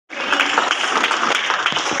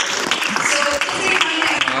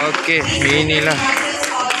Okey, inilah.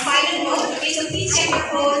 Silent mode. Okay, so please check your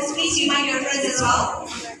phones. Please remind your friends as well.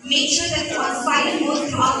 Make sure that you're on silent mode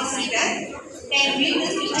throughout this event. And during the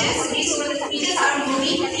speeches, okay, so when the speeches are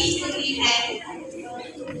moving, please leave and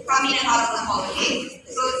come in and out of the hall, okay?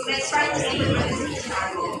 So let's try to see when the speeches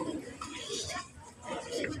are moving.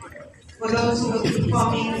 For those who will be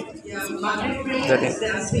performing Maghrib prayers,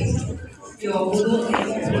 there are space. Your wudu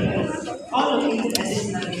and all located at this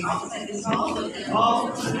level, outside this hall, and all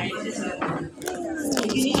at this level. If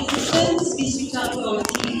you need assistance, please reach out to our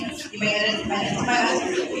team. You may identify us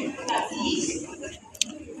as these.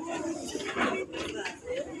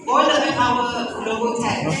 Or look at our logo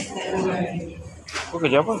tags that we're wearing. Kau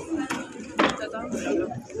kerja apa?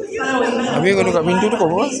 Habis kau dekat pintu tu kau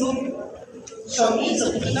buat? Show me, so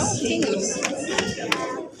please take those.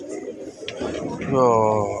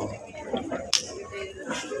 Oh.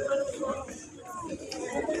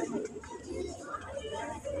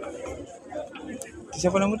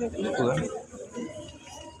 Siapa nama dia? Lupa kan?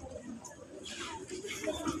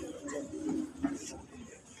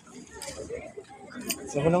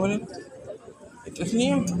 Siapa nama dia? Itu sini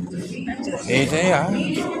ya? Saya.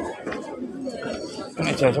 Kau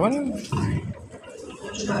nak cari macam mana?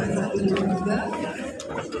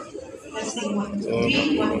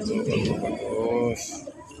 Bagus.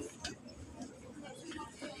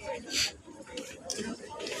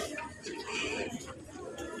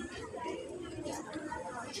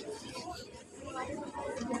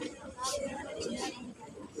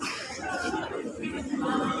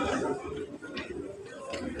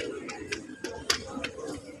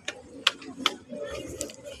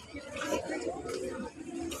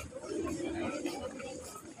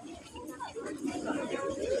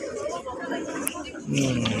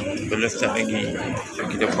 Belum start lagi. So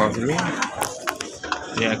kita pause dulu.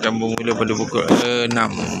 Dia akan bermula pada pukul 6.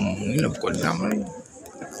 Ini dah pukul 6 lagi.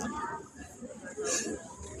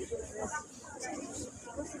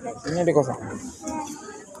 Ini ada kosong.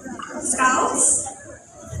 Scouts,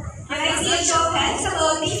 can I see a show of hands?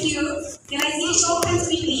 Hello, thank you. Can I see a show of hands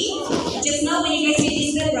quickly? Just now when you guys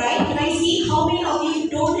registered, right? Can I see how many of you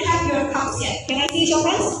don't have your cups yet? Can I see a show of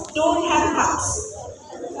hands? Don't have cups.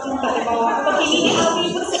 Okay, maybe I'll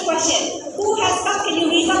rephrase the question. Who has cups? Can you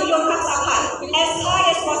raise up your cups up high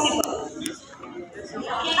as possible?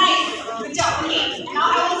 Okay, nice. Good job. Okay. Now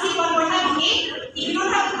I will see one more time. Okay. If you don't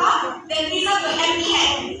have a cup, then raise up your empty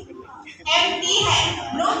hand. Empty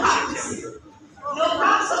hand. No cups. No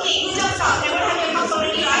cups. Okay. Good job, Scouts. Everyone have your cups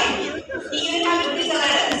already, right? If you don't have it, please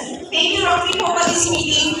alert us. Thank you, Roxy, for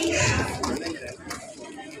participating.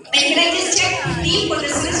 And can I just check the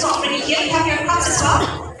participants already here? You have your cups as well?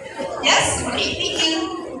 Yes? Okay, thank you.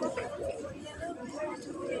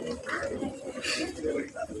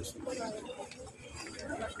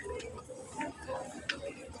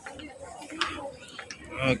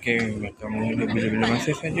 Okey, kamu mula bila-bila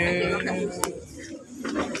masa saja.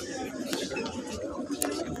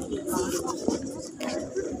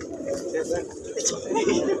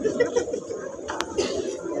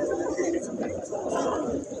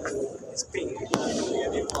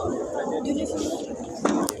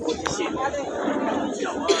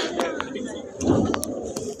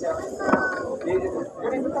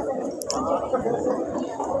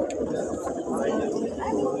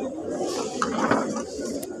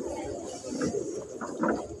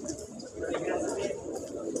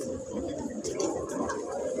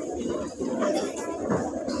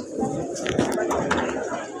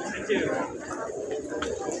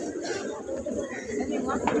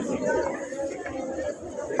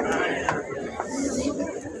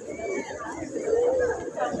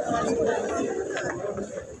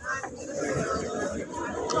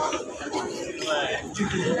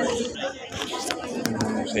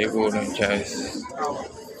 Saya pun nak charge.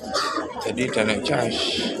 Tadi tak nak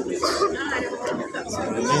charge.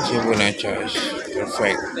 Ini saya pun nak charge.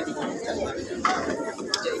 Perfect.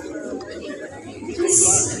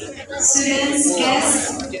 Students,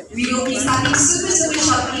 guests, we will be starting super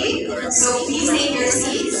shortly. So please take your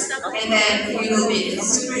seats and then we will begin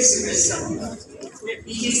super soon.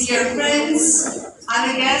 If you see your friends,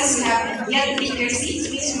 other guests who have yet to take their seats,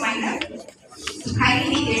 please remind them to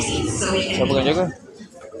kindly take their seats so we can. Siapa akan jaga?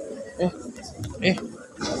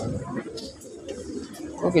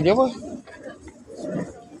 Kau kerja apa?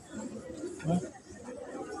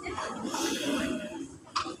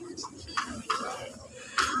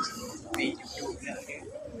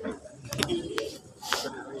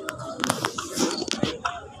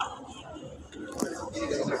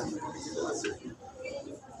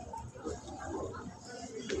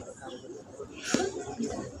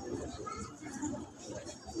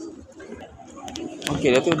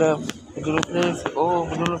 okey dah tu dah penduduk plus. Oh,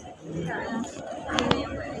 penduduk.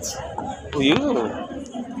 Oh, ya.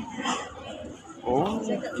 Oh.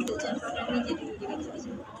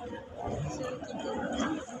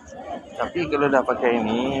 Tapi kalau dah pakai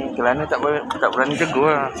ni, Kelana tak berani tegur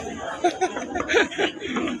lah.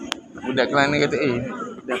 Budak Kelana kata,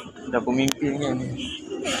 dah pemimpin kan.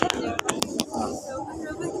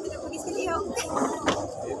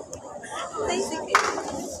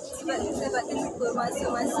 Sebab terlupa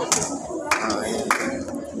masuk-masuk.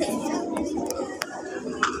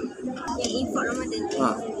 Yang import Ramadan tu.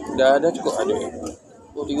 Dah cukup ada.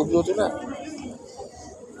 Oh, 30 tu lah.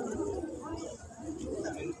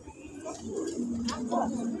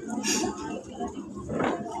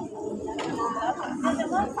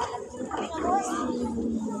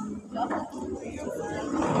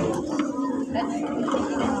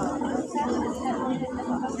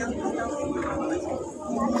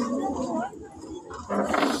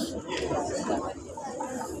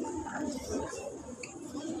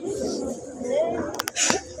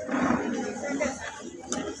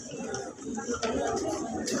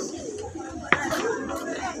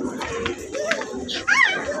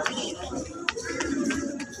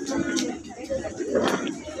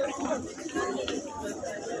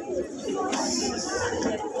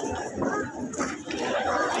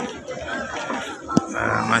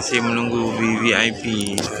 Masih menunggu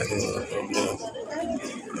VIP.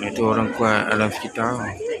 Itu orang kuat alam sekitar.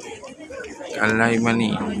 Kalai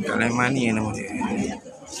Mani nama dia.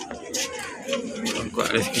 Orang kuat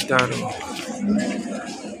alam sekitar tu.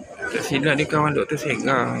 Tak silap ni kawan Dr.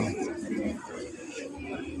 Sega.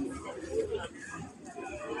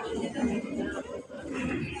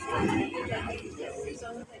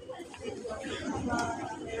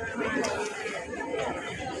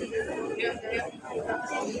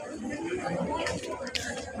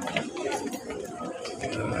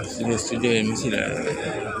 Student mestilah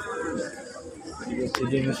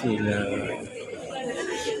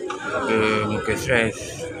muka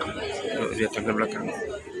stres duduk di atas belakang.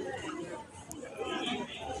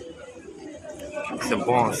 The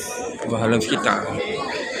boss alam sekitar.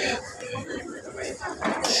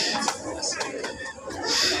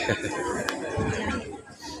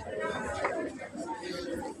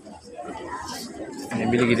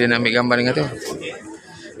 Bila kita nak ambil gambar dengan tu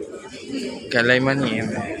Kalai Mani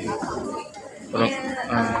orang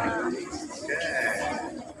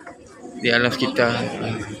di alam sekitar.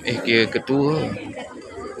 Kira ketua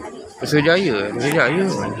Persujaya.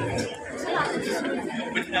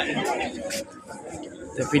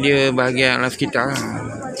 Tapi dia bahagian alam sekitar.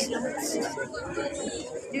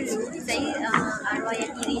 Dulu saya arwah yang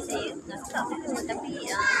kiri saya ngakak tu, tapi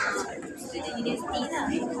student universiti lah.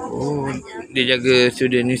 Oh, dia jaga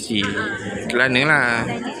student universiti. Kelana lah.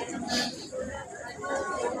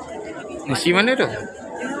 Universiti mana tu?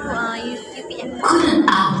 Dulu UPM.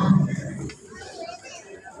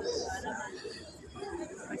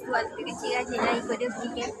 Waktu kecil rajin lah ikut dia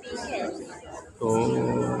pergi camping kan. Oh.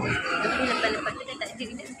 Tapi lepas-lepas tu dah tak ada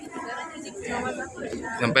dah.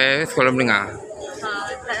 Sampai sekolah menengah.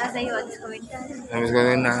 Taklah saya waktu sekolah menengah. Sampai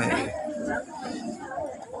sekolah menengah.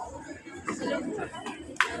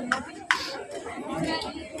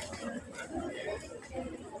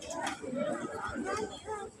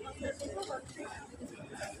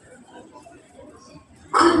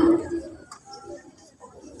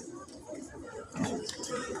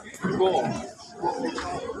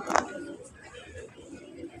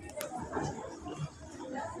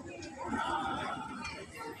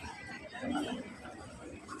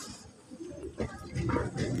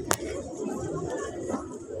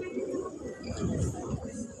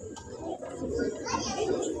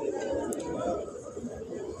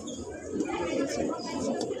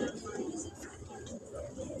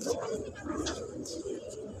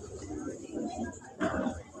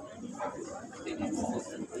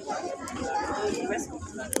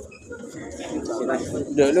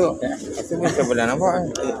 Duduk. Aku pun tak pernah nampak kan.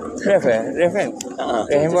 Ref kan? Ref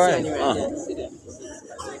handball kan?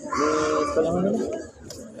 Sekolah mana ni?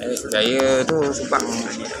 Saya tu Subang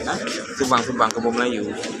Kebun Melayu.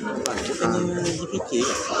 Bukannya GPK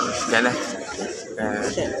kan? Dah lah.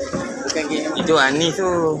 Bukan geng. Itu Anis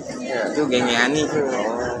tu. Itu geng Anis tu.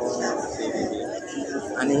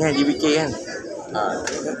 Anis kan GBK kan?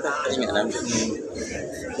 Tak ingat nama.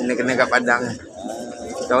 Kena kat Padang.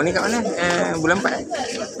 Tahun ni kat mana? Bulan 4 kan?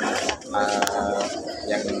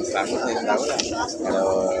 Yang selamat saya tak tahu lah.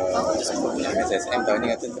 Kalau yang SSM tahun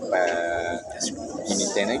ni kata tempat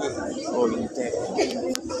Uniten lagi. Oh, Uniten.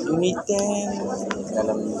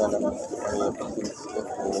 Dalam Uniten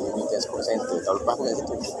 10 center. Tahun lepas pun kat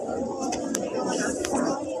situ.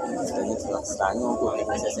 Selangor kot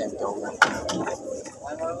MSSM tu.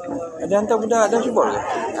 Ada hantar budak dashboard ke?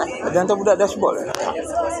 Ada hantar budak dashboard ke?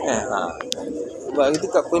 Sebab itu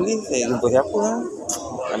kat polis saya jumpa siapa lah.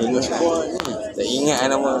 Kalau dashboard ni Tak ingat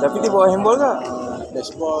nama. Tapi dia bawa handball ke?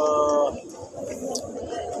 dashboard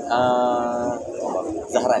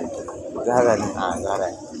Zahran. Zaharan.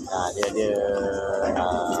 Zahran. Dia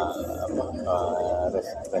ref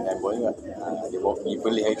handball juga. Dia bawa pergi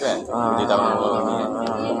polis hari tu kan. Dia tahu ni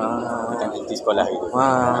kan di sekolah itu.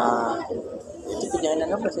 Itu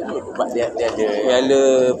perjalanan apa saya lupa. Sebab dia ada Piala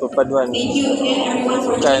perpaduan. Thank you again everyone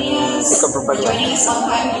for Bukan joining us. sukan perpaduan. Joining us on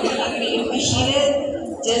time, we really appreciate it.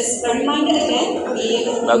 Just a reminder again,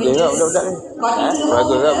 Bagus tak budak-budak ni?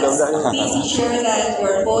 Bagus tak budak-budak ni? please ensure that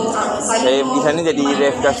your both are on silent Saya pergi sana jadi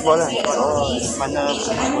ref dashboard lah. mana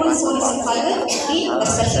Everyone's phone is on silent,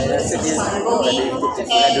 especially rasa dia and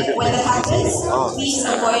when that happens, please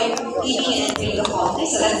avoid eating and entering the hall. Okay,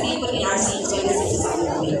 so let's be put in our seats when this is on.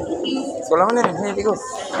 Thank you. Sekolah mana ni? Ni cikgu.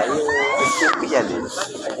 saya SKP Jalil.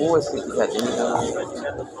 Oh, SKP Jalil.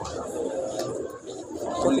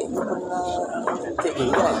 Kulit tu pernah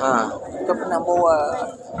cikgu kan? Kita pernah bawa,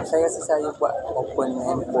 saya rasa saya buat open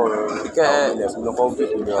handball Dekat- sebelum COVID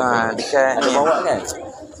tu dia. Dekat Ada bawa kan?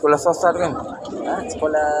 sekolah swasta tu kan?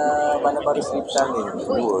 Sekolah Bandar Baru Seri Petaling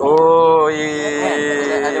 2. Oh, ya.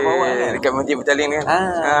 Ada bawa kan? Dekat Masjid Petaling ni kan?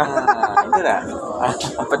 Itu tak?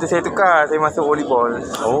 Lepas tu saya tukar, saya masuk volleyball.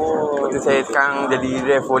 Lepas tu saya sekarang jadi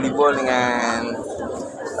ref volleyball dengan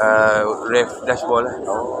ref dashball lah.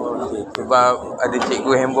 Okey. Sebab ada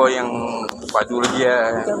cikgu handball yang padu lagi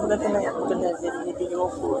lah. Bukan kena jadi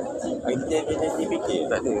robot. Itu jadi fikir.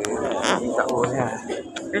 Tak ada. Tak tahu lah.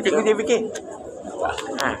 Ni cikgu dia fikir?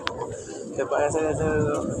 Sebab saya rasa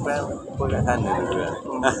bola sana juga.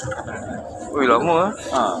 Ui, lama lah.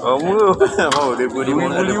 Lama tu. Oh,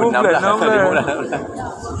 2015.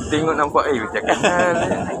 Tengok nampak, macam kenal.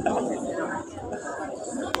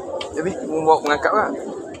 Jadi, mu bawa pengangkap tak?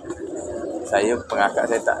 Saya pengakak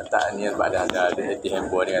saya tak ni sebab ada di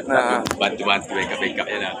handball dia kata bantu-bantu backup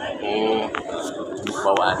je lah.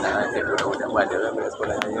 Bawa anak saya budak-budak pun ada lah kat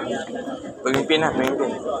sekolah saya. Pemimpin lah,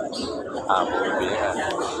 pemimpin. Pemimpin lah.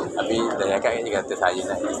 Tapi saya cakap dia kata saya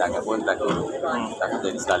nak sangat pun takut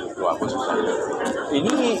jadi selalu keluar pun susah.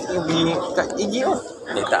 Ini pergi kat EG tu?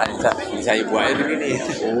 Dia tak saya buat dulu ni.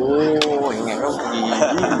 Oh, ingat kau pergi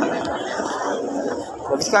EG.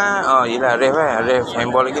 Tapi sekarang, yelah ref kan, ref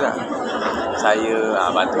handball lagi lah. Saya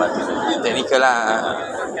bantu-bantu Teknikal lah.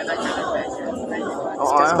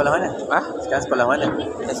 Sekarang sekolah mana? Sekarang sekolah mana?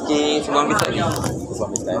 SK Subang Besar ni.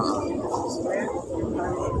 Subang Besar.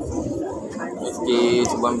 SK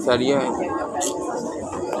Subang Besar kan.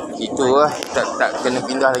 Itu lah, tak kena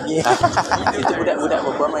pindah lagi. Itu budak-budak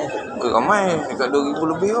berapa ramai? Ramai, dekat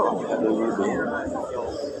 2,000 lebih kok.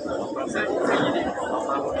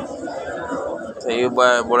 Saya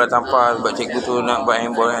buat bola tampar sebab cikgu tu nak buat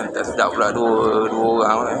handball kan. Tak sedap pula dua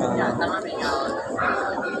orang kan.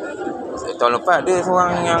 Tahun lepas ada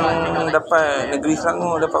seorang yang dapat Negeri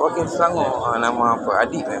Selangor, dapat wakil Selangor. Nama apa?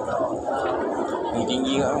 Adik kan.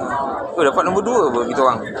 Tinggi kan. Tu dapat nombor 2 pun kita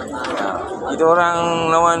orang. Kita orang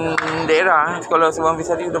lawan daerah, sekolah Subang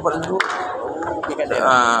Besar tu dapat nombor 2. Peringkat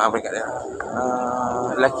daerah. Peringkat daerah.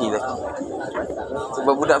 Lelaki.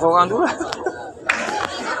 Sebab budak seorang tu lah.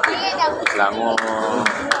 Selangor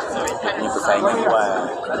ni persaingan kuat.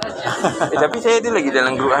 Tapi saya ada lagi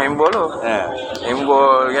dalam grup handball tu.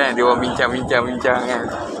 Handball kan, dia orang bincang kan.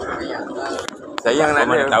 Saya yang nak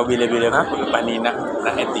mana ada. tahu bila-bila lepas ni nak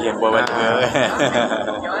aktif handball balik.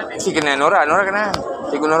 Si kenal Nora kenal.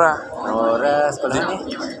 Cikgu Nora Sekolah ni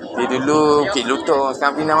dia dulu Bukit Lutong,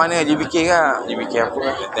 sekarang pindah mana? JBK kah? JBK apa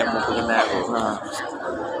kan? temu kenal aku.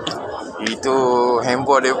 Itu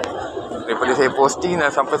handball dia. Daripada saya posting dah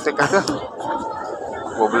sampai sekarang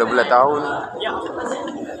berbelah-belah tahun.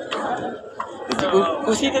 Cikgu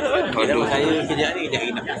kursi tak ada. Kalau saya kejap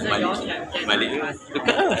lagi nak balik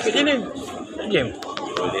Dekat lah, kat sini. Jam.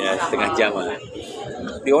 boleh setengah jam lah.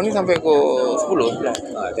 Dia orang ni sampai pukul 10 lah.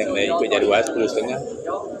 Tengok ikut jadual 10.30.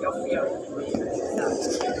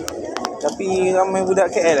 Tapi ramai budak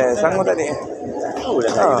KL lah. Selangor tak ada. Tahu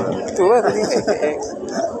dah saya. Itu lah tadi KL.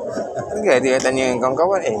 Enggak, dia tanya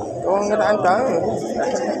kawan-kawan, korang tak hantar ke?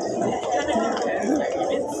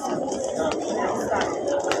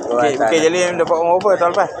 Okay, Jalil dapat umur berapa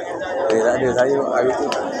tahun lepas? Tak ada, saya hari tu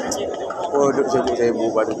pun duduk sibuk-sibuk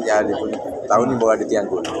baru punya ada pun. Tahun ni baru ada tiang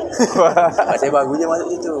gol. Saya baru je masuk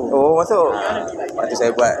situ. Oh, masuk. Lepas tu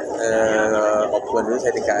saya buat open dulu,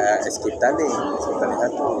 saya dekat Escape Tanding. Escape Tanding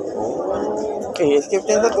 1. Escape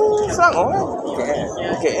Time satu Selangor kan?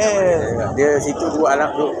 KL. Dia situ dua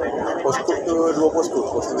anak tu. Postcode tu dua postcode.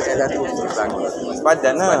 Postcode KL 1, postcode Selangor.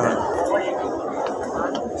 Sepadan lah.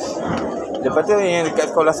 Lepas tu yang dekat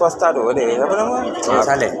sekolah swasta tu ada apa nama?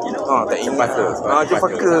 Saleh. Tak ingat.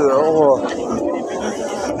 Cempaka. Oh.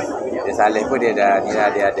 Dia Saleh pun dia dah ni lah,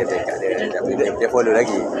 dia ada backup dia follow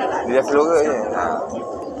lagi. Dia dah follow ke?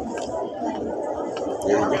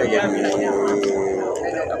 Kita jadi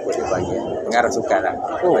apa dia panggil pengarah sukan lah.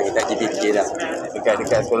 Bagi tak GPK lah.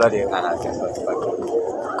 Dekat sekolah dia. Dekat sekolah Cempaka.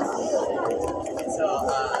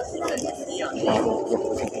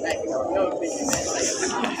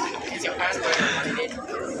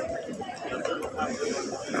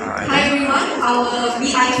 Hi everyone, our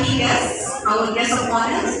VIP guests, our guests of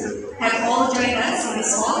honors have all joined us on this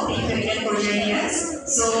hall. Thank you again for joining us.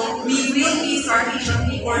 So we will be starting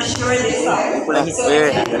shortly for sure this time. So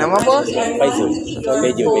Nama apa?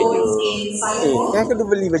 Beju. Kan aku dah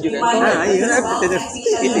beli baju kat kau. Iyalah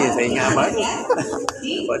itu yang saya ingat abang tu.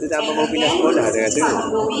 Lepas tu dah abang mau pindah sekolah dia kata.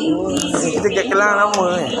 Kita kat Kelang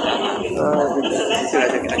lama kan. Itu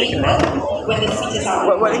ada kenal.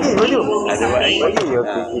 Buat lagi baju. Ada buat lagi.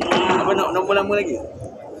 Okey. Apa nombor lama lagi?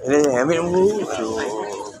 Ambil nombor.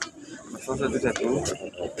 Masuk 11 580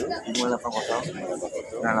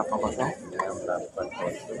 680.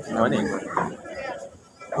 Nama ni?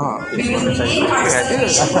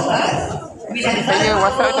 Saya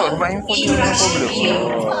WhatsApp tau sebab info tu memang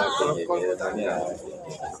problem.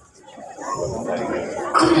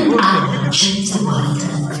 Couldn't I change the world?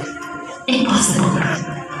 Impossible.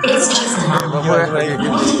 It's just an hour. Apa? What if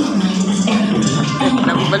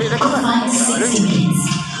Nak balik dah ke? could find 60 minutes?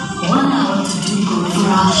 1 hour to do good for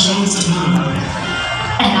our shared tomorrow.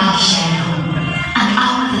 And our shared home. An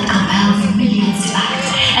hour that compels millions to act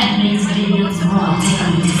and makes millions more take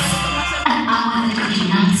notice. An hour that could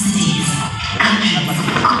unite cities, countries,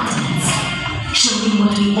 continents. Showing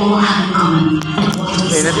what we all have in common and what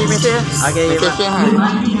we Nanti mesej ya. Okey.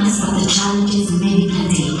 reminding us that the challenges may be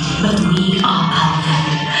plenty, but we are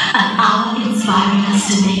powerful. An hour inspiring us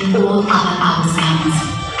to make all other hours count.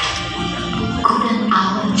 Could an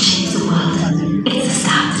hour change the world? It's a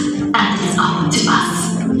start, and it's up to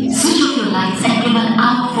us. Switch off your lights and give an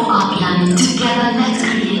hour for our planet. Together, let's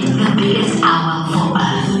create the biggest hour for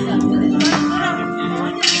Earth.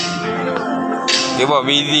 Dia buat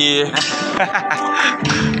busy.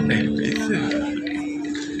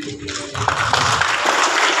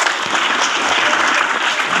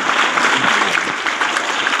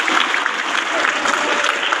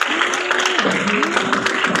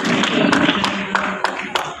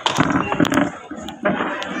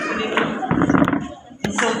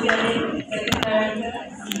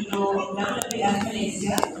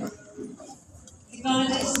 Malaysia.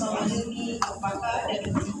 Technologist Muhammad Bakar dan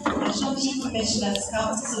National Chief Commissioner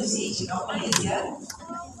Scouts Association of Malaysia.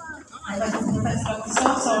 Professor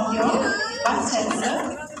Dr. Sohyo, Vice Chancellor,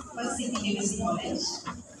 First City University College.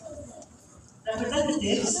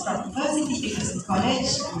 Representatives from First City University College,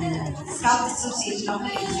 Scouts Association of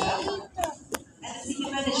Malaysia, and the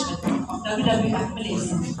senior management of WWF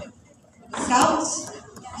Malaysia. Scouts,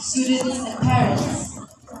 students, and parents,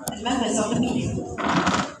 and members of the media.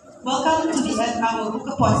 Welcome to the our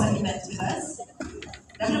Buka Puasa event with us.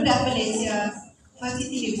 WWF Malaysia, First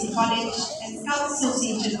City University College, and Scouts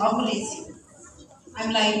Association of Malaysia.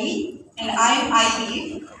 I'm Laili, and I'm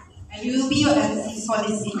Aidil, and we will be your MCs for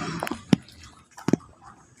this evening.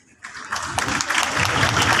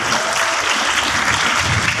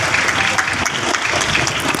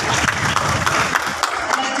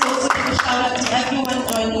 Everyone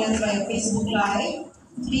joining us via Facebook Live.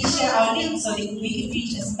 Please share our link so that we can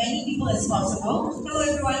reach as many people as possible. Hello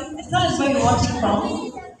everyone, and tell us where you're watching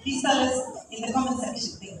from. Please tell us in the comment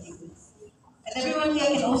section. Thank you. And everyone here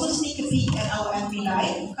can also sneak a peek at our FB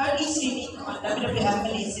Live, currently streaming on WWF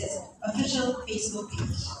Malaysia's official Facebook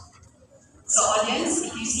page. So audience,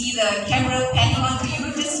 if you see the camera panning onto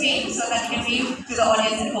you, just wait so that you can wave to the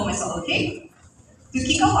audience at home as well, okay? To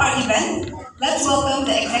kick off our event, let's welcome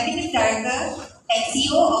the Executive Director and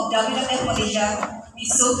CEO of WWF Malaysia,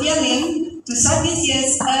 Ms. Sophia Lim, to start this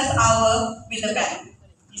year's Earth Hour with a bang.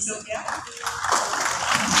 Ms. Sophia.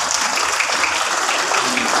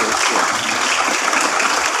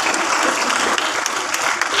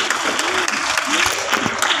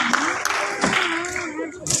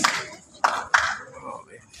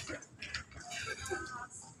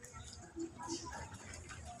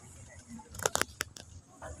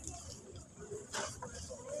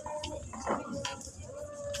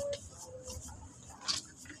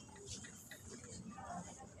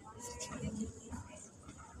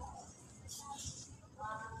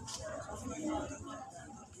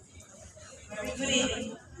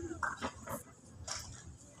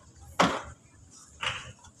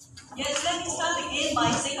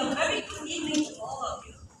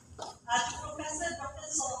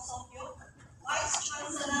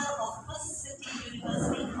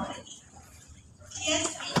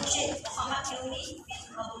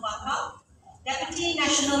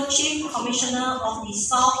 National Chief Commissioner of the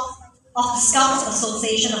Scouts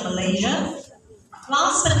Association of Malaysia.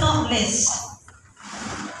 Last but not least,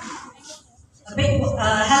 a big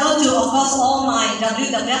hello to, of course, all my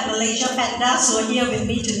WWF Malaysia Pandas who are here with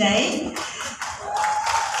me today.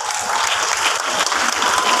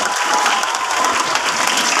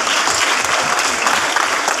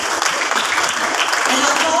 And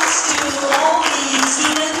of course to all the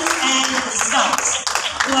students and the scouts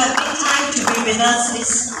who have taken time to be with us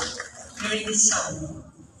during this time.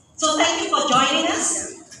 So thank you for joining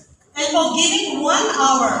us and for giving 1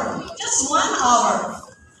 hour, just 1 hour,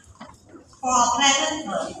 for our planet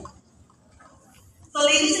Earth. So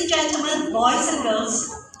ladies and gentlemen, boys and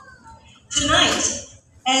girls, tonight,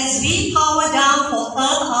 as we power down for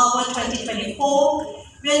Earth Hour 2024,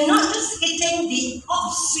 we're not just hitting the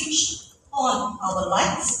off switch on our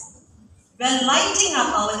lights, we're lighting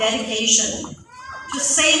up our dedication to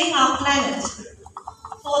saving our planet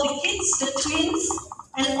for the kids, the twins,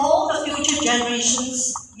 and all the future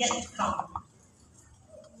generations yet to come.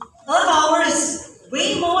 Earth Hour is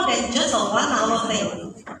way more than just a 1 hour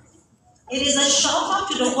thing. It is a shout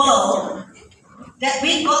out to the world that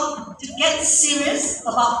we've got to get serious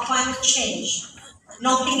about climate change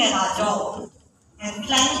knocking at our door and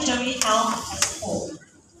planetary health as a whole.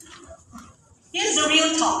 Here's the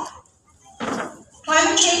real talk.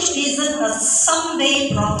 Climate change isn't a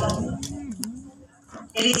someday problem.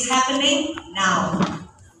 It is happening now.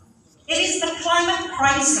 It is the climate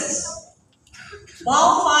crisis.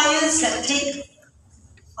 Wildfires that take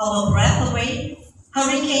our breath away,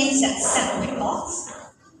 hurricanes that set records.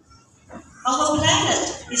 Our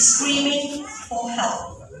planet is screaming for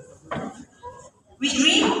help. We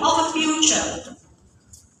dream of a future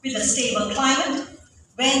with a stable climate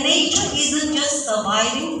where nature isn't just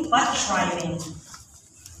surviving but thriving,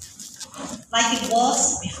 like it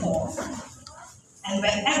was before, and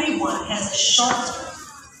where everyone has a shot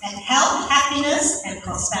at health, happiness, and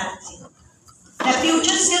prosperity. The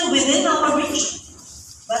future is still within our reach,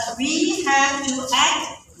 but we have to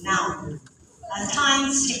act now. Our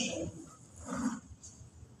time's ticking.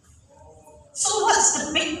 So what's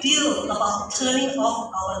the big deal about turning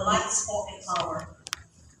off our lights for an hour?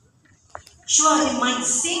 Sure, it might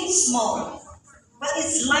seem small, but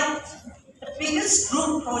it's like the biggest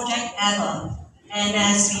group project ever. And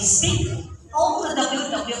as we speak, all the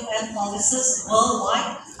WWF officers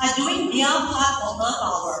worldwide are doing their part for Earth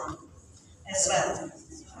Hour as well.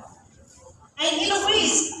 And in a way,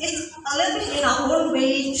 it's a little bit in our own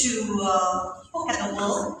way to look at the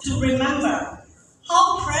world, to remember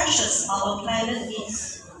how precious our planet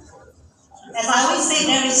is. As I always say,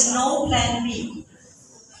 there is no plan B.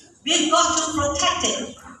 We've got to protect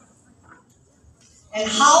it. And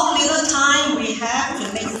how little time we have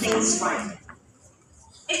to make things right.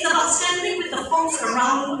 It's about standing with the folks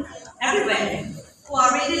around everywhere who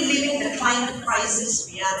are really living the climate crisis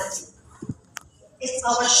reality. It's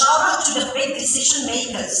our shout out to the big decision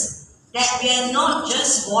makers that we are not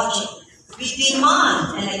just watching. We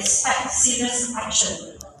demand and expect serious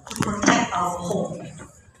action to protect our home.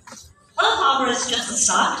 Earth Hour is just a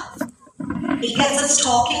start. It gets us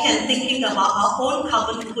talking and thinking about our own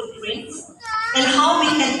carbon footprints and how we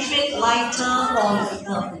can tread lighter on the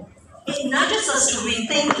earth. It nudges us to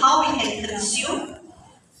rethink how we can consume,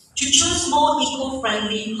 to choose more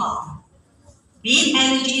eco-friendly paths. Be it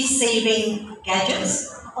energy-saving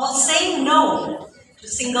gadgets or saying no to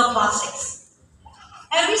single plastics.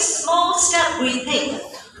 Every small step we take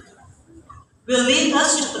will lead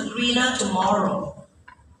us to a greener tomorrow.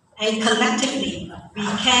 And collectively, we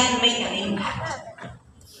can make an impact.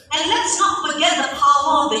 And let's not forget the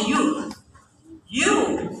power of the youth.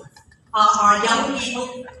 You are our young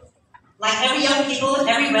people. Like every young people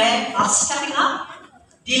everywhere are stepping up,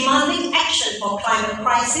 demanding action for climate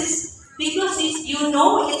crisis, because you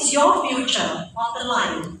know it's your future on the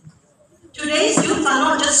line. Today's youth are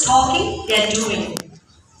not just talking, they're doing.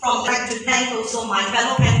 From like to thank also my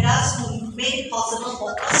fellow pandas who made it possible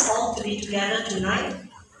for us all to be together tonight.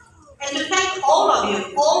 And to thank all of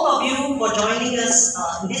you for joining us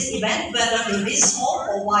in this event, whether in this hall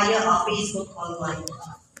or via our Facebook online.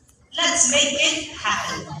 Let's make it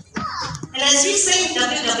happen. And as we say in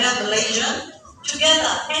WWF Malaysia, together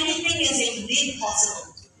anything is indeed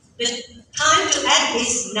possible. The time to act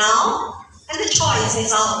is now, and the choice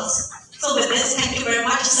is ours. So with this, thank you very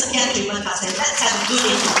much. Sekian terima kasih. Let's have a good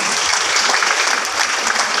evening.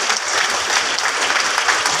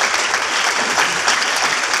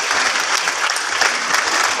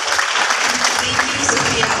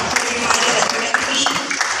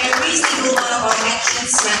 Every single one of our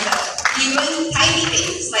actions matter, even tiny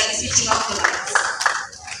things like switching off the lights.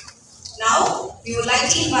 Now, we would like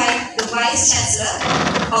to invite the Vice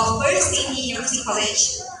Chancellor of First City University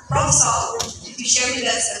College, Prof. Saul, to share with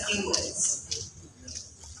us a few words.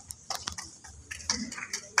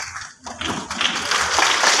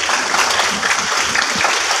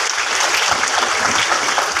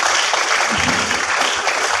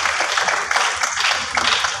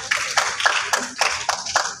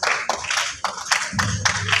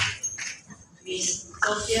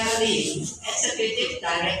 Sophia Lim, Executive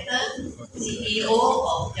Director, CEO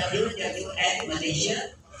of WWF Malaysia.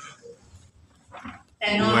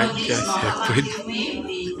 Technologist Muhammad Yumi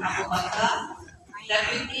bin Abu Bakar,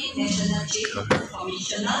 Deputy National Chief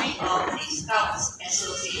Commissioner of the Scouts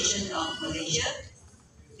Association of Malaysia.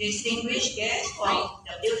 Distinguished guests from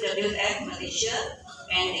WWF Malaysia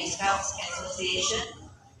and the Scouts Association.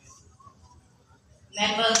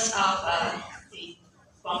 Members of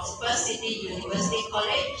from First City University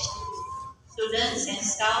College, students and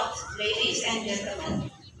scouts, ladies and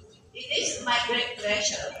gentlemen. It is my great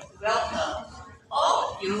pleasure to welcome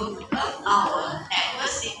all of you of our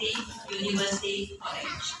First City University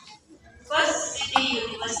College. First City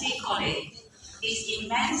University College is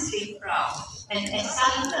immensely proud and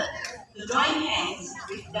excited to join hands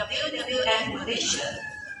with WWF Malaysia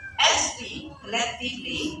as we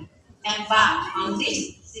collectively embark on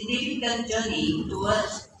this significant journey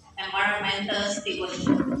towards environmental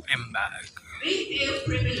stewardship. We feel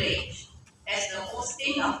privileged as the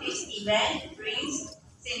hosting of this event brings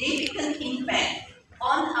significant impact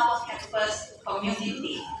on our campus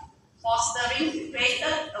community, fostering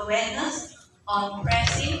greater awareness on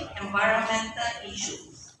pressing environmental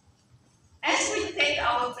issues. As we take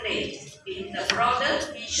our place in the broader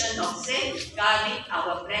vision of safeguarding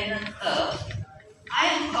our planet Earth, I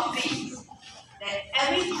am convinced that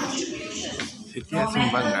every contribution, no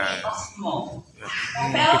matter big or small,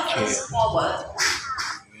 propels us forward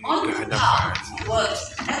on the path towards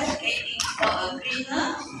advocating for a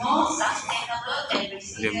greener, more sustainable and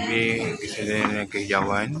resilient future.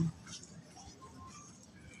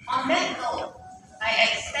 On that note, I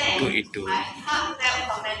extend my heartfelt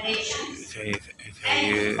commendations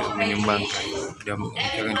and congratulations to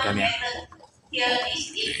everyone gathered here this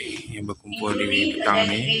evening, including the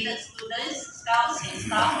dedicated students, scouts, and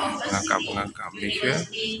staff of First City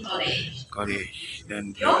University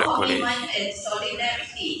College. Your commitment and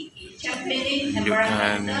solidarity in championing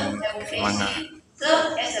environmental advocacy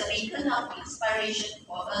serve as a beacon of inspiration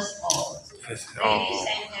for us all. Ladies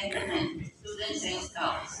and gentlemen, students and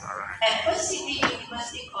scouts, at First City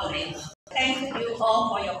University College, thank you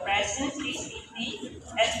all for your presence this evening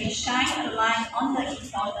as we shine a light on the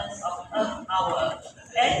importance of Earth Hour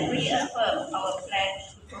and reaffirm our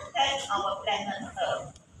pledge to protect our planet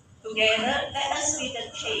Earth. Together, let us be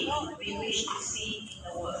the change we wish to see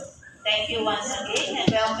in the world. Thank you once again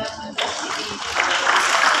and welcome to First City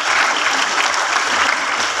University.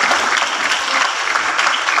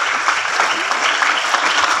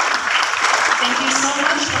 Thank you so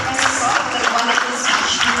much, Professor Saul, for the wonderful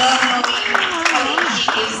speech. We love knowing how the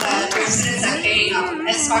initiatives that your students are carrying out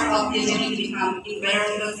as part of the journey to become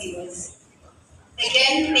environmental heroes.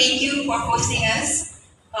 Again, thank you for hosting us,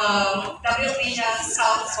 WPJ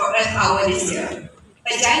Scouts for Earth Hour this year.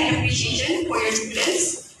 A giant appreciation for your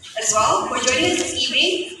students as well for joining us this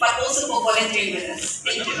evening, but also for volunteering with us.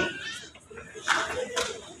 Thank you.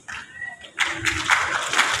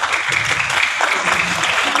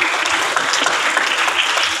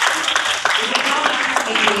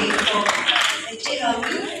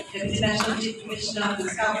 The International Commissioner of the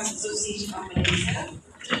Scouts Association of Malaysia.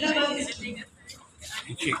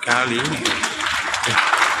 Cik kali ni.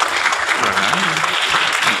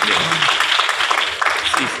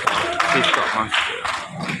 Sikap master.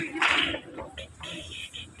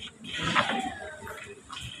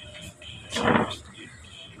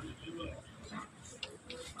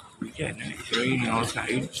 Yeah, it's raining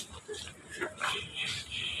outside.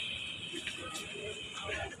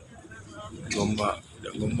 Gombak,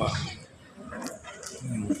 tak gombak.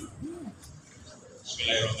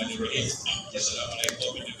 Bismillahirrahmanirrahim.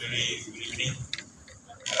 Assalamualaikum and a very good evening.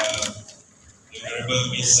 The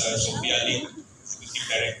Honorable Ms. Sophia Lim,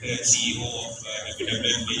 Executive Director and CEO of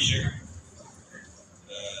WWF Malaysia.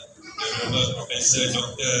 The Honorable Professor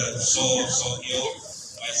Dr. So Hyo,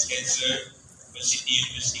 Vice Chancellor, First City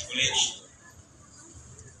University College.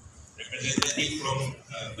 Representative from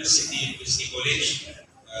First City University College,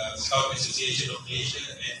 Scout Association of Malaysia,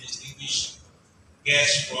 and distinguished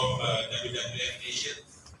guests from WWF Malaysia,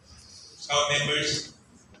 Scout members,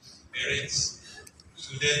 parents,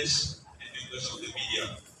 students, and members of the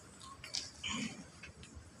media.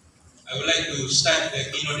 I would like to start the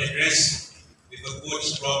keynote address with a quote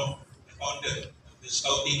from the founder of the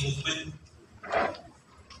Scouting movement,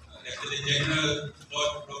 Lieutenant General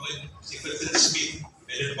Lord Robert Stephenson Smith,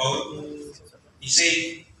 Madam Power. He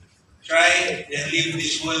said, try and leave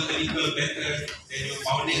this world a little better than you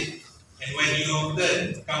found it. And when your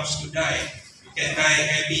turn comes to die, you can die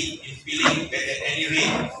happy in feeling that at any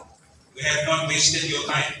rate, you have not wasted your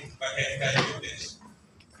time, but have done your best.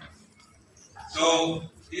 So,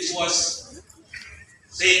 this was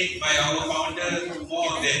said by our founder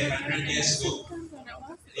more than 100 years ago.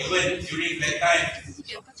 Even during that time,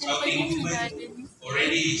 Scouting movement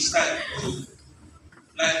already started to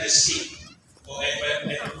plant the seed for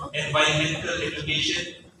environmental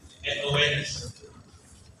education and awareness.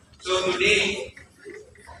 So today,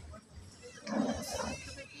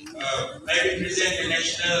 I represent the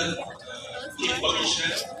National Chief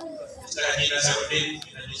Commissioner, Mr. Haji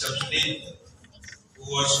Nasaruddin, who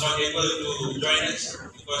was not able to join us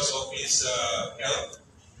because of his health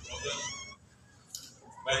problem.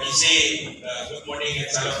 But he said, good morning and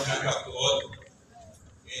salam Pengakap to all.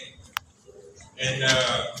 Okay. And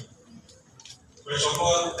first of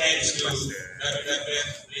all, thanks to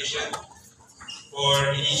WWF Malaysia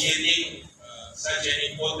for initiating such an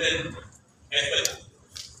important effort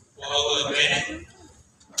for our planet,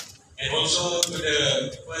 and also to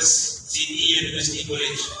the First City University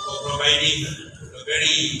College for providing a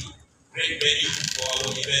very great venue for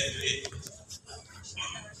our event today.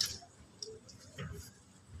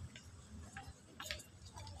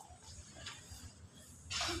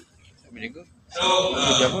 So,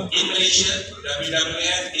 in Malaysia,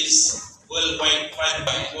 WWF is worldwide fund.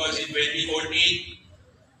 It was in 2014,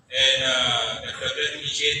 and WWF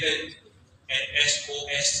initiated an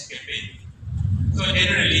SOS campaign. So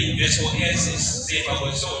generally, SOS is save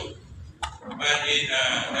our soul. But in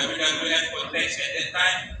WWF context at that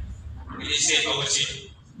time, it is save our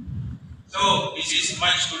city. So this is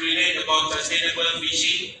much to relate about sustainable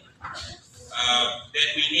fishing, that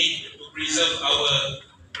we need to preserve our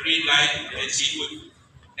marine life and seafood.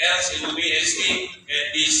 Else it will be extinct, and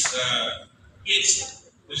these kids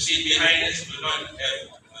who sit behind us do not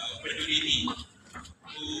have opportunity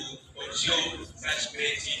to consume such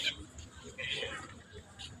great seafood.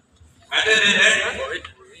 Other than that,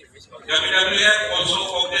 WWF also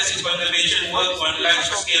focuses conservation work on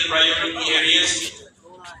large-scale priority areas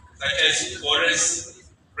such as forests,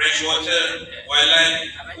 freshwater, wildlife,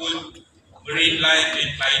 food, marine life, and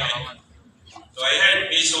climate. So I heard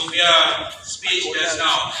Ms. Sophia's speech just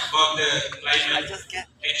now about the climate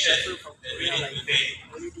action that we need to take.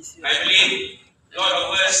 I believe a lot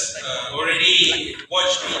of us already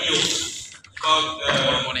watched videos about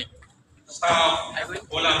the staff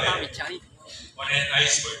polar bear on an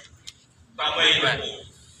iceberg somewhere in the pool.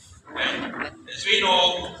 Right? As we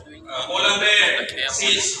know, polar bear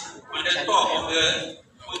sits on the top of the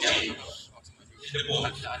food chain in the pool.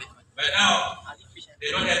 But now, they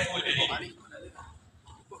don't have food anymore.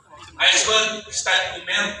 Iceberg start to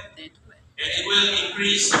melt, and it will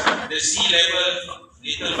increase the sea level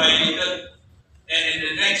little by little. And in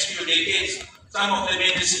the next few decades, some of the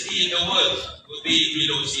major cities in the world will be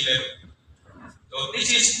below sea level. So this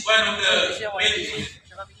is one of the main things.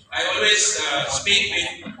 I always speak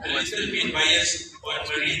with a little bit bias on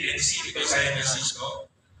marine and sea because I am a sea scout.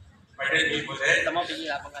 Pardon me for that.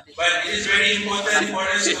 But it is very important for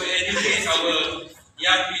us to educate our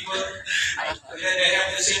young people so that they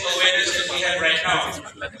have the same awareness that we have right now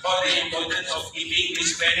about the importance of keeping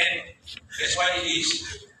this planet as what it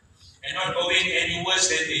is and not going any worse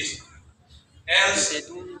than this. Else,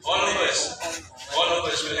 all of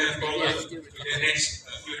us will have problems in the next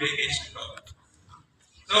few decades to come.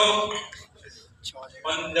 So,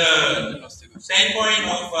 on the standpoint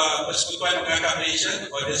of Persekutuan Pengakap Malaysia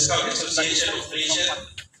or the Scout Association of Malaysia,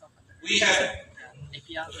 we have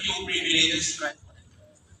a few privileges,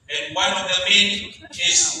 and one of the main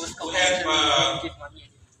is to have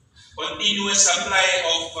continuous supply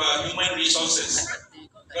of human resources,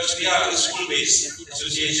 because we are a school-based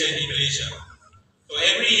association in Malaysia. So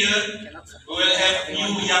every year we will have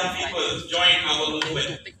new young people join our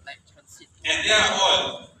movement, and they are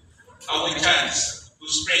all our chance to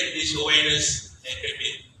spread this awareness and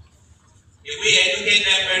campaign. If we educate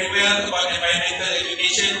them very well about environmental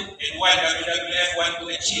education and what WWF want to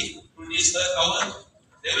achieve through this Earth Hour,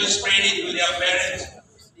 they will spread it to their parents,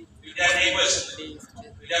 to their neighbors,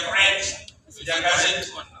 to their friends, to their cousins,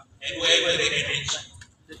 and whoever they can reach.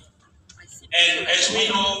 And as we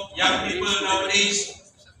know, young people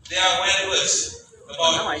nowadays, they are well versed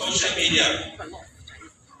about social media.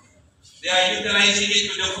 They are utilizing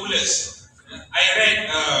it to the fullest. I read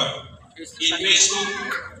in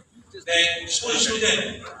Facebook that school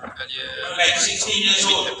student, like 16 years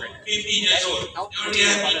old, 15 years old, they already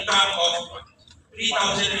have income of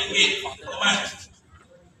 3,000 ringgit per month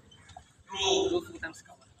through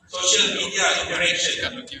social media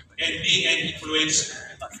interaction and being an influencer.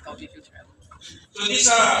 So these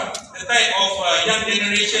are the type of young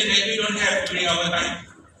generation that we don't have during our time.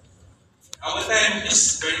 Our time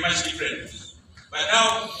is very much different. But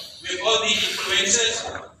now, with all the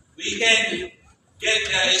influencers, we can get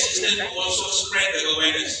their assistance to also spread the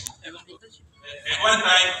awareness. At one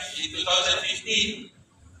time, in 2015,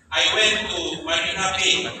 I went to Marina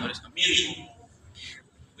Bay, Miri.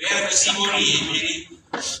 We have a Sibori in Miri.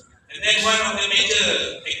 And then one of the major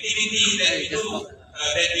activities that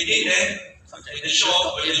we did there, in the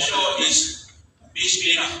shore is beach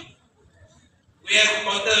cleanup. We have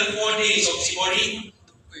total 4 days of Sibori,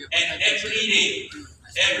 and every day,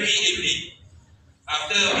 every evening,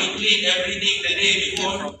 after we clean everything the day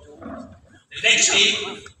before, the next day,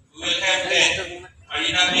 we will have that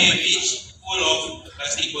Marina Bay beach full of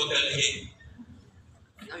plastic bottle again.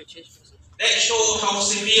 That shows how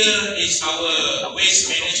severe is our waste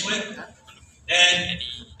management, and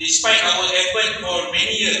despite our effort for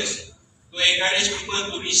many years to encourage people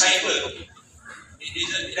to recycle,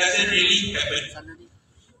 it doesn't really happen.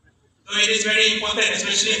 So it is very important,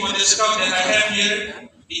 especially for the scout that I have here,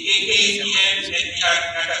 the AK, PM, NPR,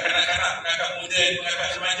 Kakak Muda, and Kakak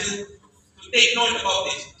Remaja, to take note about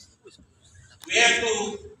this. We have to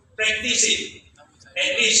practice it,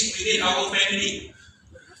 at least within our family.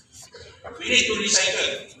 We need to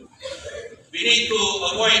recycle. We need to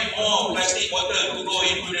avoid more plastic bottle to go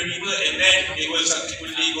into the river and then they will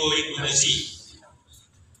subsequently go into the sea.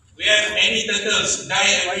 We have many turtles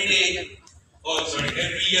die every year because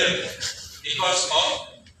of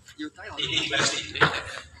eating plastic.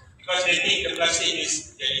 Because they think the plastic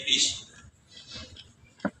is jellyfish.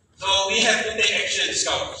 So we have to take action,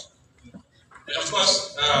 Scouts. And of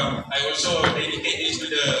course, I also dedicate this to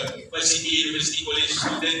the University College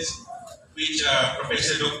students, which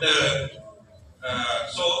Professor Dr.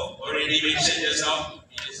 So already mentioned just now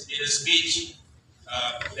in a speech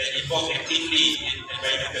that involved actively in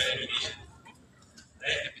environmental education.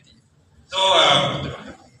 Right? So I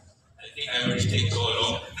think I already take so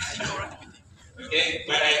long. Okay,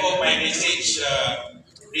 but I hope my message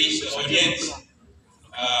reached the audience.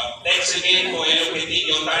 Thanks again for allocating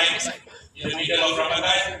your time in the middle of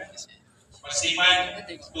Ramadan, Pasiman,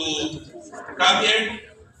 to come here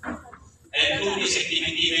and do this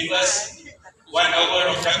activity with us. 1 hour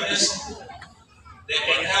of darkness that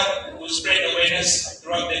can help to spread awareness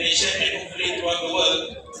throughout the nation and hopefully throughout the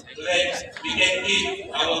world, so that we can keep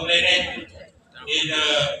our planet in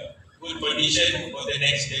a good condition for the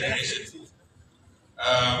next generation.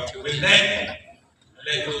 With that, I'd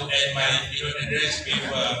like to end my keynote address with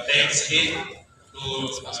thanks again to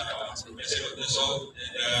Professor Dr. So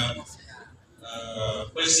and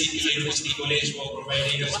First City University College for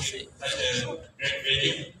providing us with such a great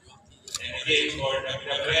venue. And again, for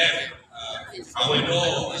WWF, our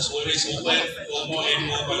door is always open for more and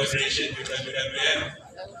more collaboration with WWF.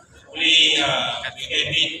 Hopefully, we can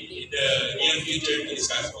meet in the near future to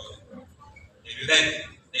discuss more. And with that,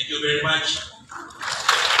 thank you very much.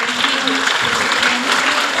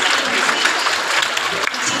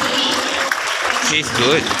 She's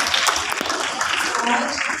good.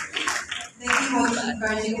 Thank you for the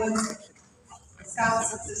encouraging words. The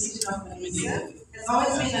Scouts Association of Malaysia has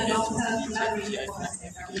always been a long-term collaboration for us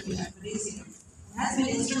at Pengakap Malaysia. It has been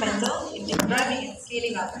instrumental in driving and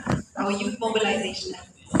scaling up our youth mobilization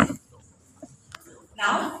efforts.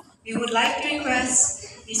 Now, we would like to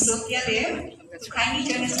request Ms. Sophia Lear to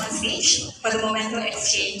kindly join us on stage for the memento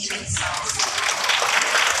exchange with Scouts.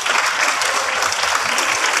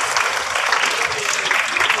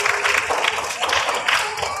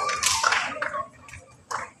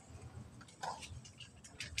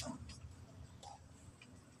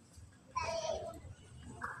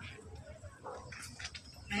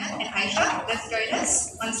 And Aisha, let's join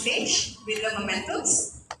us on stage with the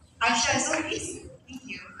mementos. Aisha, so please. Thank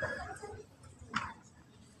you.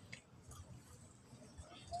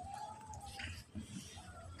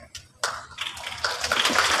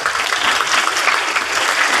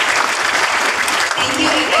 Thank you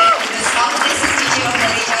again to the South Institute of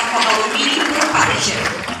Malaysia for our meaningful partnership.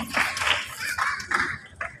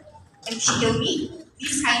 And Shikomi,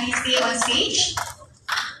 please kindly stay on stage.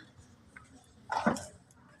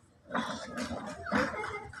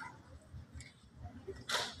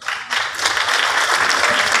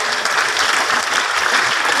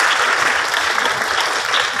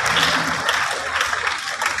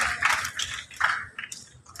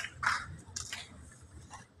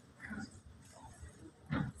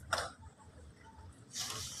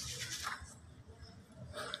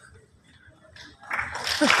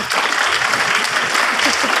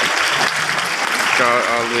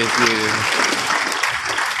 Yes.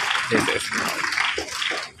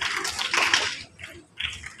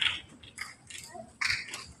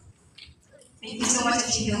 Thank you so much,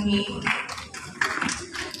 Encik Hilmi.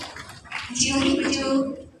 Encik Hilmi, could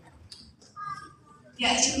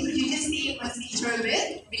you just stay on stage for a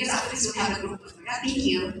bit? Because after this we'll have a group photo. Yeah, thank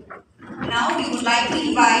you. Now we would like to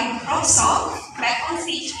invite Prof. Song back on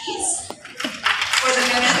stage, please, for the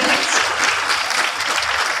memento lecture.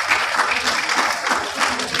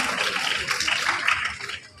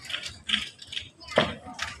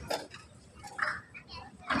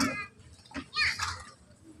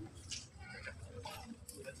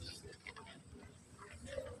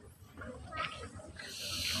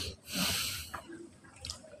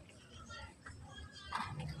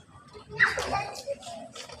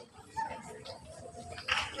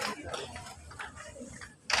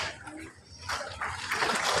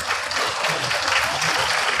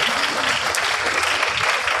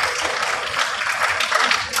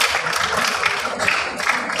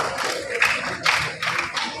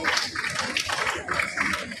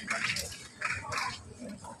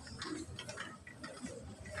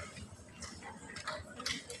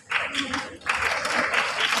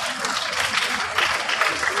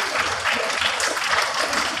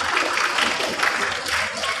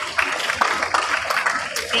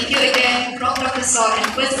 Thank you again, Prof. Dr. Saw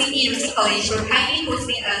and First City University College for kindly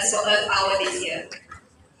hosting us for Earth Hour this year.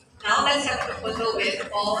 Now let's have a photo with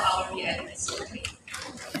all our VIPs.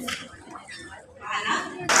 Hannah?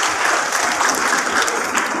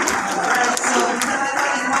 Alright, so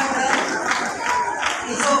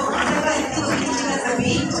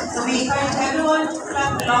so we encourage everyone to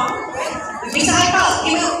clap along. Mr. Haikal,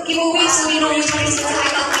 give a wave so we know which one is Mr.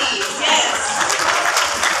 Haikal, please. Yes.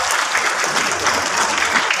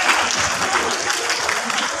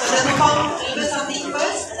 So let's perform a little bit something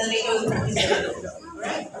first, and later we'll practice it.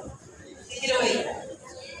 Alright? Take it away.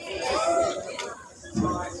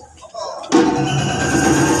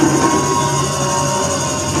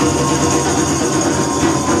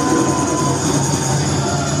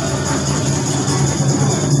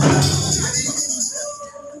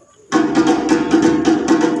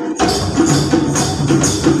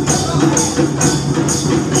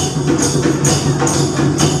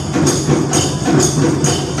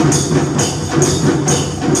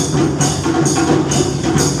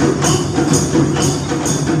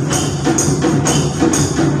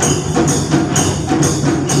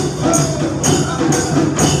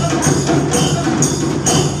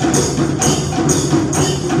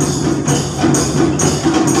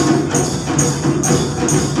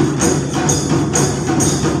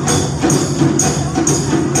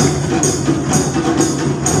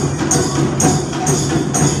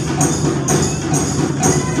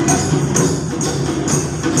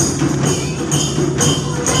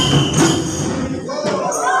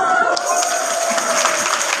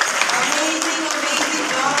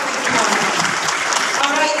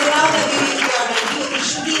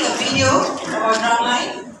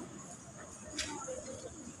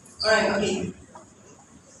 Alright, okay.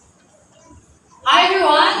 Hi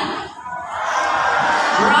everyone.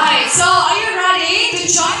 Right, so are you ready to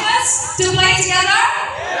join us to play together?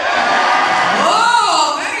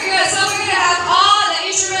 Oh, very good. So we're going to have all the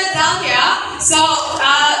instruments down here. So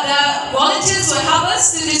the volunteers will help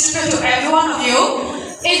us to distribute to every one of you.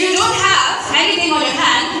 If you don't have anything on your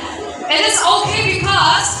hand, it is okay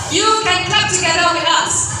because you can clap together with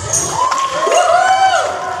us.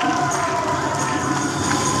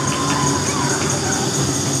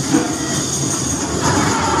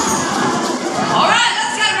 Alright,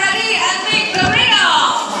 let's get ready and make the rhythm.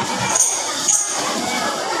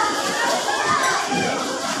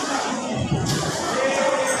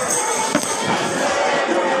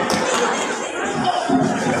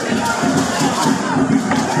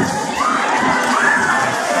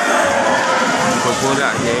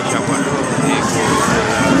 Bergerak je siapa tu?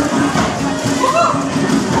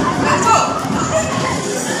 Let's go.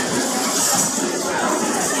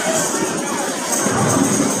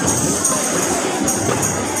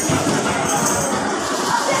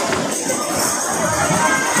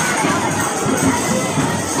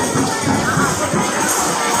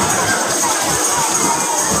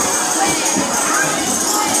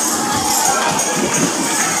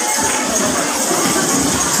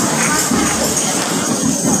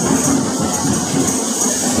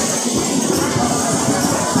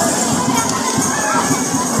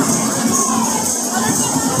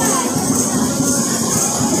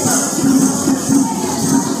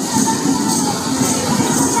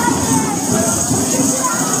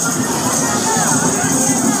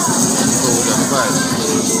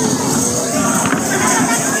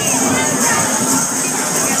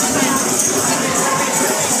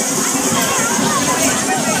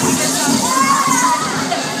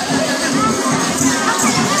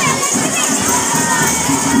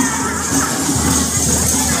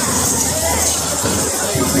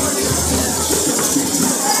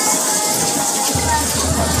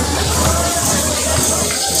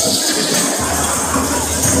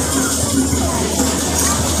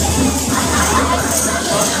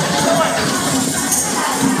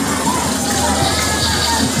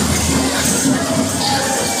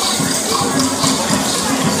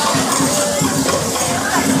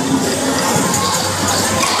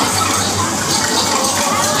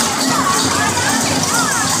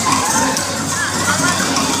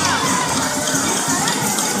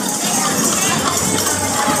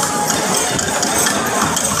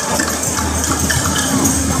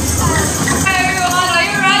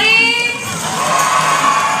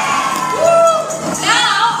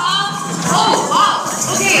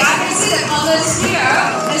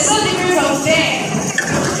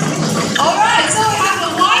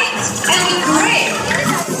 And with great.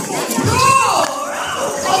 Cool.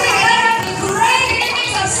 Okay, and with great. Can you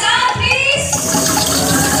make some sound, please?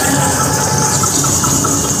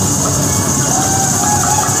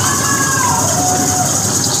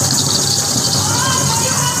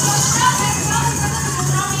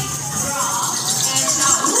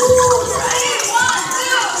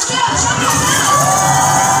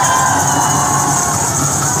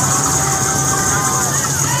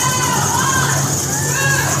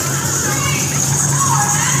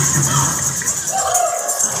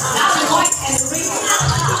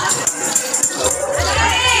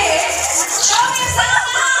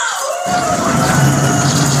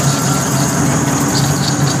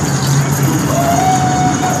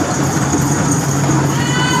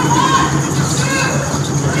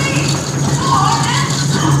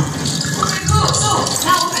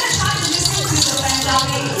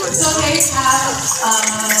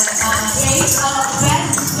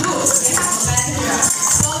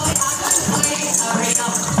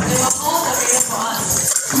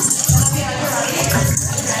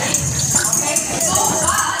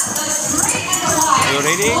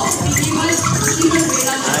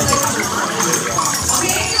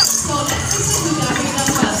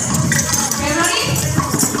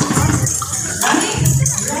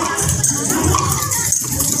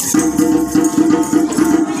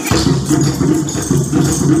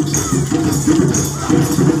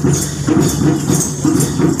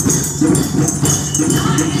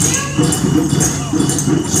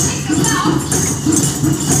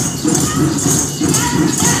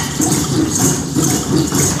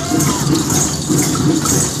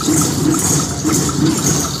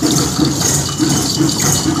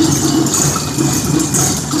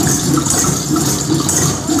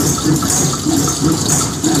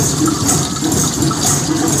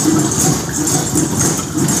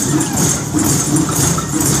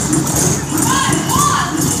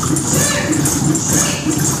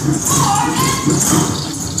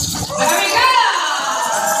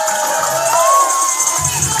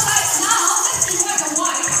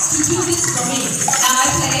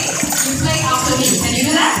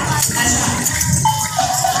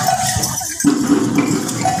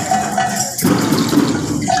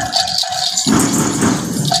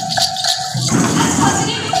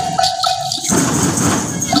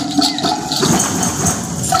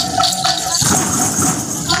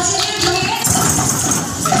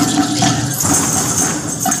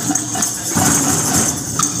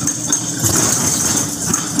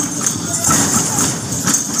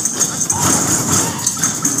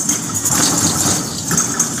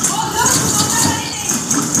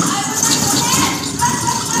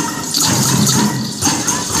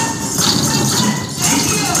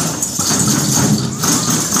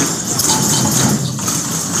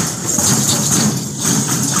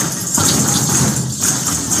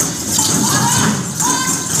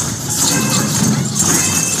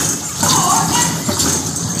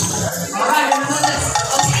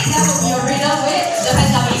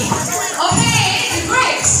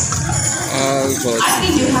 I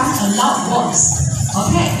think you have a loud voice.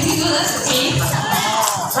 Okay, can you do this with me?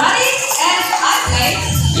 Ready? And I play,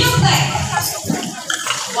 you play.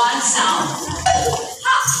 One sound.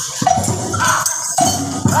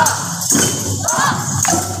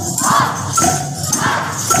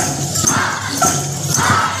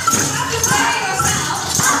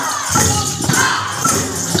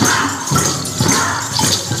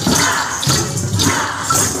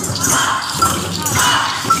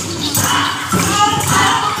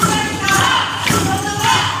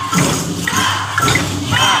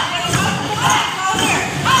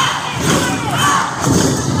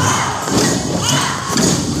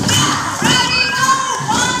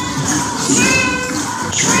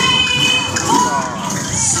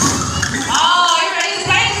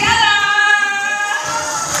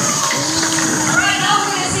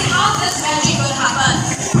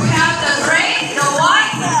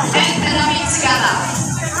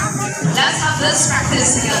 Let's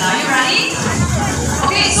practice together. Are you ready?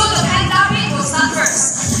 Okay, so the pandemic will start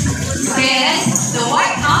first. Okay, and then the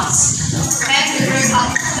white counts, and the green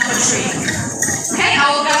count number 3. Okay,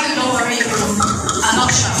 I will guide you, don't worry if you are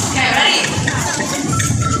not sure. Okay, ready?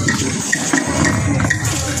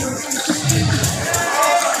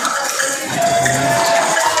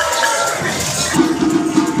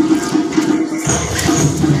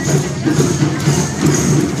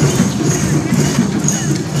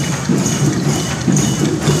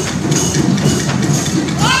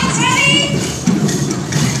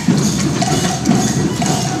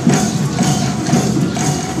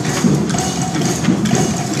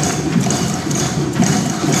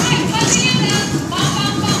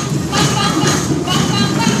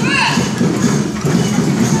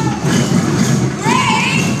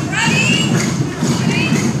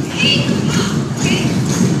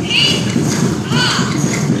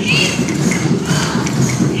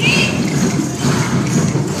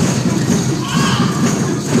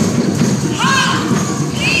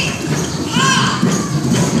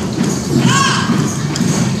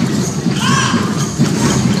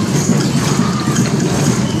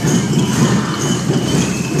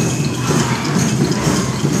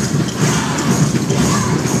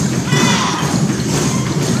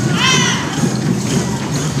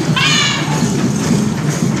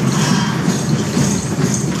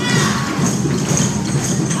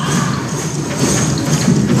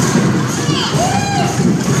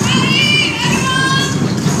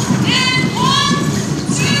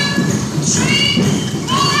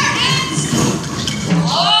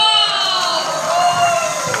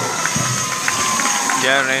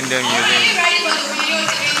 are random Are you ready for the video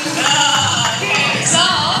today? Okay, so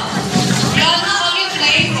we are not only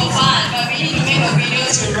playing for fun, but we need to make a video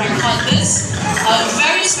to record this. A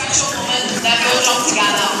very special moment that we will jump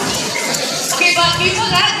together. Okay, but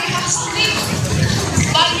before that, we have something.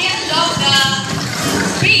 By the end of the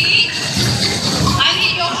beat, I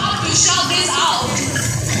need your help to shout this out.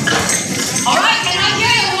 Alright, can I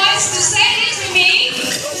hear your voice to say this with me?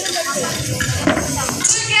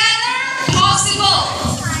 Together, possible.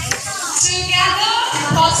 Together,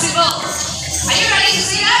 possible. Are you ready to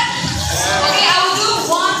say that? Okay, I will do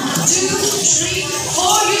 1, 2, 3,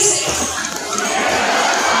 4. You say.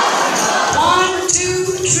 1,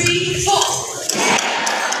 2, 3, 4.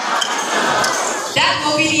 That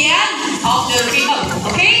will be the end of the rhythm.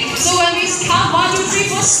 Okay? So when we count 1, 2, 3,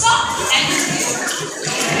 4, stop. And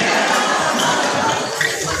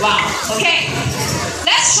wow. Okay.